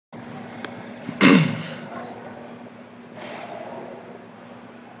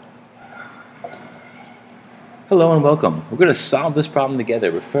Hello and welcome. We're going to solve this problem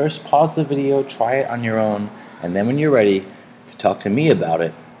together, but first pause the video, try it on your own, and then when you're ready to talk to me about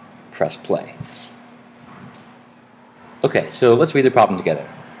it, press play. Okay, so let's read the problem together.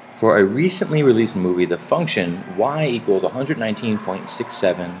 For a recently released movie, the function y equals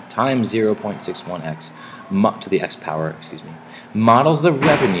 119.67 times 0.61x to the x power, models the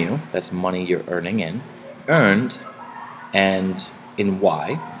revenue, that's money you're earned, and in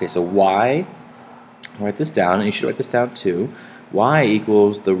y. Okay, so y, write this down, and you should write this down too. Y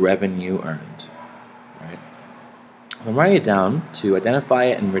equals the revenue earned. Right? I'm writing it down to identify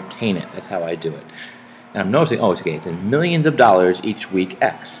it and retain it. That's how I do it. And I'm noticing, oh, it's in millions of dollars each week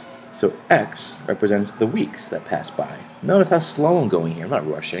x. So x represents the weeks that pass by. Notice how slow I'm going here. I'm not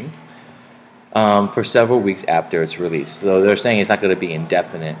rushing. For several weeks after it's released. So they're saying it's not going to be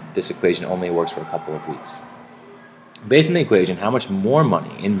indefinite. This equation only works for a couple of weeks. Based on the equation, how much more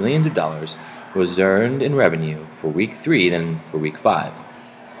money in millions of dollars was earned in revenue for week 3 than for week 5?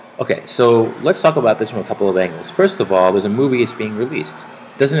 Okay, so let's talk about this from a couple of angles. First of all, there's a movie that's being released.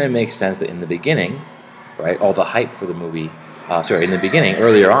 Doesn't it make sense that in the beginning, right, all the hype for the movie, in the beginning,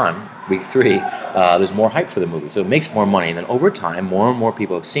 earlier on, week 3, there's more hype for the movie, so it makes more money, and then over time, more and more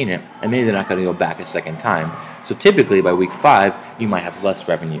people have seen it, and maybe they're not going to go back a second time. So typically, by week 5, you might have less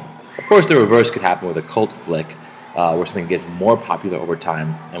revenue. Of course, the reverse could happen with a cult flick, where something gets more popular over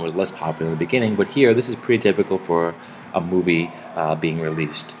time and was less popular in the beginning, but here, this is pretty typical for a movie being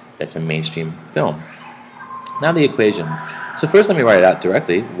released that's a mainstream film. Now the equation. So first let me write it out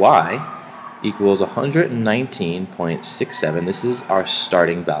directly. Y equals 119.67. This is our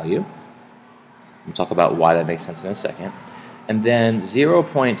starting value. We'll talk about why that makes sense in a second. And then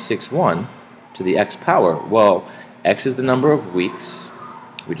 0.61 to the x power. Well, x is the number of weeks.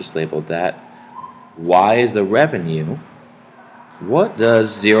 We just labeled that. Y is the revenue. What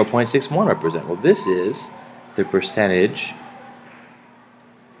does 0.61 represent? Well, this is the percentage,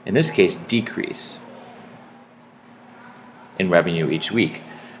 in this case, decrease in revenue each week.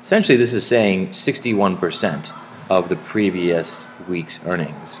 Essentially, this is saying 61% of the previous week's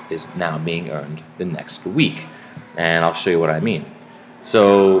earnings is now being earned the next week. And I'll show you what I mean.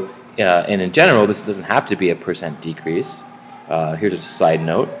 So, and in general, this doesn't have to be a percent decrease. Here's a side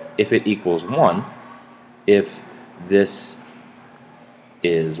note. If it equals 1, if this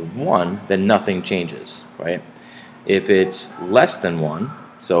is 1, then nothing changes, right? If it's less than 1,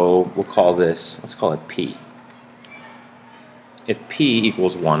 so we'll call this, let's call it P. If P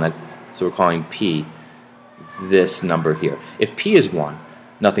equals 1, so we're calling P this number here. If P is 1,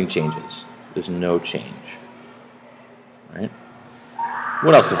 nothing changes. There's no change, right?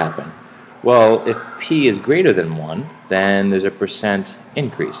 What else could happen? Well, if P is greater than 1, then there's a percent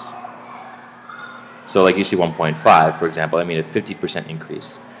increase. So like you see 1.5, for example, I mean a 50%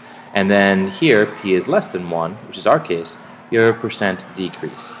 increase. And then here, P is less than 1, which is our case, you have a percent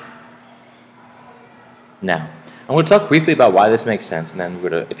decrease. Now, I'm going to talk briefly about why this makes sense, and then we're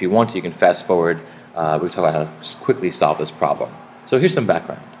going to, if you want to, you can fast forward. We'll talk about how to quickly solve this problem. So here's some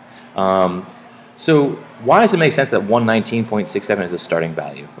background. So why does it make sense that 119.67 is the starting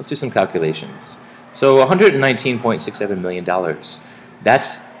value? Let's do some calculations. So $119.67 million,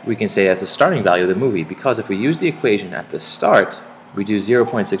 we can say that's the starting value of the movie, because if we use the equation at the start, we do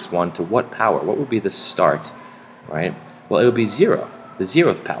 0.61 to what power? What would be the start, right? Well, it would be 0, the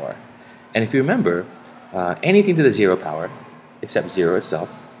 0th power. And if you remember, anything to the 0 power, except 0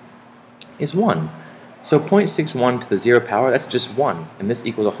 itself, is 1. So 0.61 to the 0 power, that's just 1. And this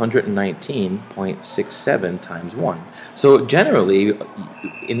equals 119.67 times 1. So generally,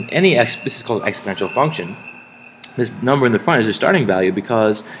 in any this is called exponential function, this number in the front is the starting value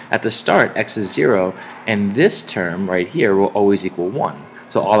because at the start, x is 0, and this term right here will always equal 1.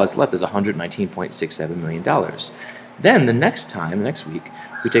 So all that's left is $119.67 million. Then the next time, the next week,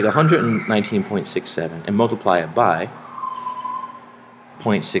 we take 119.67 and multiply it by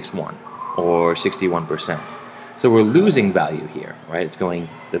 0.61, or 61%. So we're losing value here, right?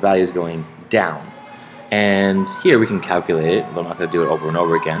 The value is going down. And here we can calculate it, but I'm not going to do it over and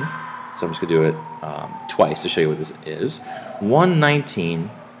over again. So I'm just going to do it twice to show you what this is.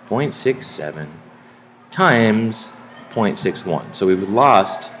 119.67 times 0.61. So we've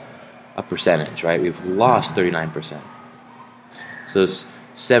lost a percentage, right? We've lost 39%. So it's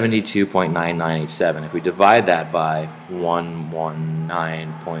 72.9987. If we divide that by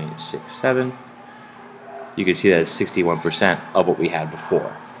 119.67, you can see that it's 61% of what we had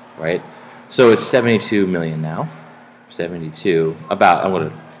before, right? So it's 72 million now. 72,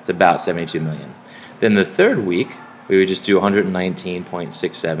 it's about 72 million. Then the third week, we would just do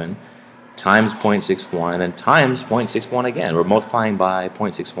 119.67 times 0.61, and then times 0.61 again. We're multiplying by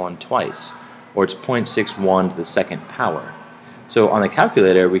 0.61 twice, or it's 0.61 to the second power. So on the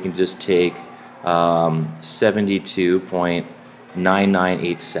calculator, we can just take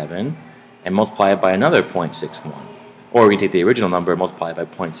 72.9987 and multiply it by another 0.61. Or we can take the original number and multiply it by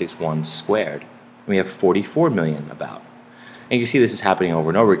 0.61 squared. We have 44 million about. And you can see this is happening over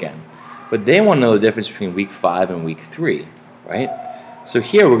and over again. But they want to know the difference between week 5 and week 3, right? So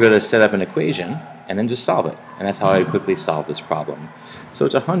here we're going to set up an equation and then just solve it. And that's how I quickly solve this problem. So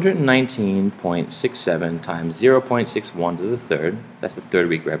it's 119.67 times 0.61 to the third. That's the third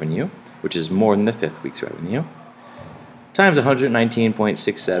week revenue, which is more than the fifth week's revenue, times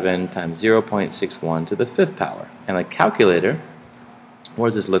 119.67 times 0.61 to the fifth power. And the calculator, what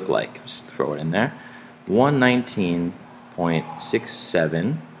does this look like? Just throw it in there.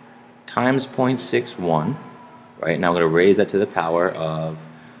 119.67 times 0.61, right? Now I'm going to raise that to the power of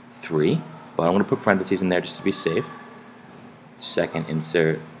 3, but I'm going to put parentheses in there just to be safe. Second,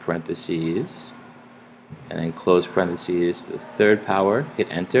 insert parentheses, and then close parentheses to the third power, hit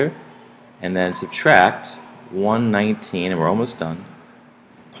enter, and then subtract 119, and we're almost done,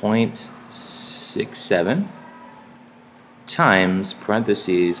 0.67 times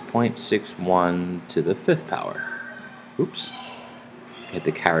parentheses 0.61 to the fifth power. Oops. Hit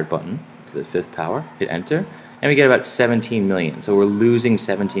the caret button to the fifth power, hit enter, and we get about 17 million. So we're losing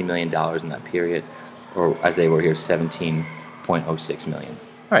 $17 million in that period, or as they were here, 17.06 million.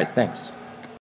 All right, thanks.